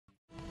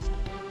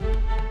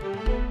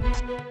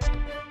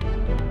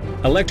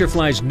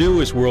ElectriFly's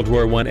newest World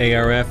War I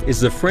ARF is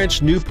the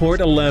French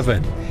Nieuport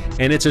 11,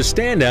 and it's a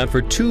standout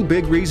for two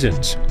big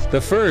reasons. The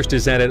first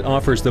is that it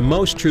offers the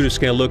most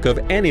true-to-scale look of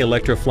any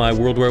ElectriFly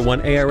World War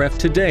I ARF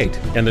to date,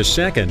 and the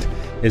second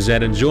is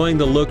that enjoying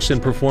the looks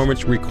and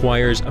performance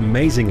requires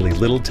amazingly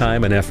little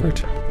time and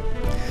effort.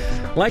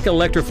 Like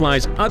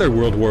ElectriFly's other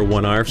World War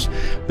I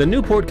ARFs, the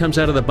Nieuport comes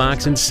out of the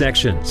box in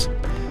sections.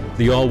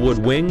 The all-wood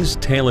wings,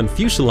 tail, and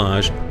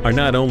fuselage are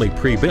not only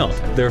pre-built,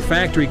 they're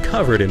factory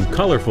covered in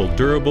colorful,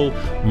 durable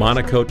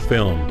monocoat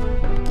film.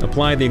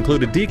 Apply the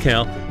included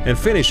decal and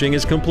finishing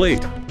is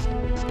complete.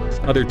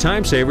 Other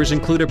time savers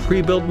include a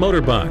pre-built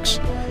motor box,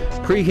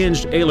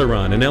 pre-hinged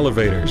aileron and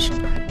elevators,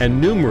 and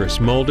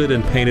numerous molded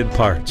and painted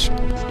parts.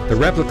 The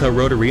replica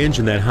rotary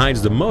engine that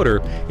hides the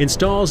motor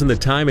installs in the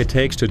time it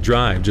takes to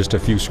drive just a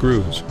few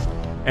screws.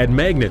 Add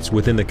magnets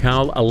within the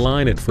cowl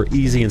align it for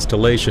easy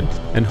installation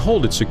and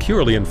hold it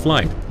securely in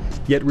flight,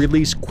 yet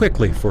release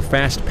quickly for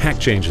fast pack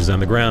changes on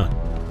the ground.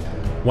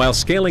 While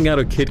scaling out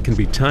a kit can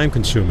be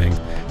time-consuming,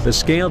 the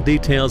scale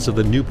details of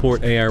the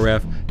Nieuport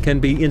ARF can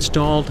be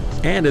installed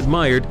and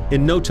admired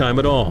in no time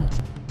at all.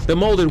 The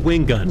molded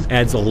wing gun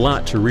adds a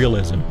lot to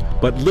realism,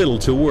 but little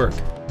to work.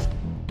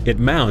 It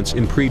mounts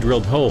in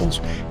pre-drilled holes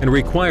and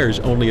requires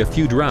only a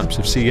few drops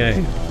of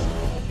CA.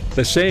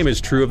 The same is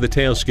true of the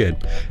tail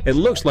skid. It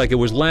looks like it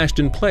was lashed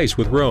in place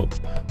with rope,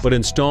 but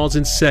installs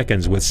in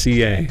seconds with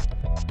CA.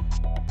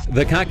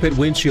 The cockpit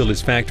windshield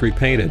is factory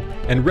painted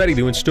and ready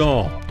to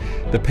install.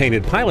 The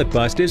painted pilot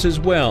bust is as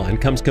well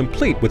and comes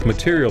complete with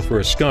material for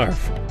a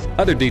scarf.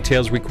 Other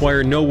details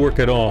require no work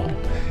at all,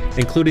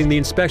 including the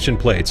inspection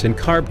plates and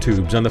carb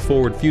tubes on the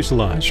forward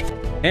fuselage,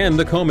 and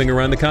the combing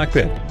around the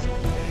cockpit.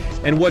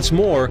 And what's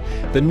more,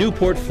 the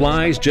Nieuport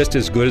flies just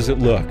as good as it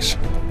looks.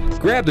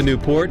 Grab the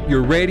Nieuport,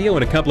 your radio,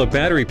 and a couple of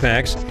battery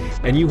packs,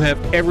 and you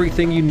have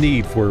everything you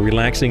need for a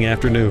relaxing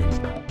afternoon.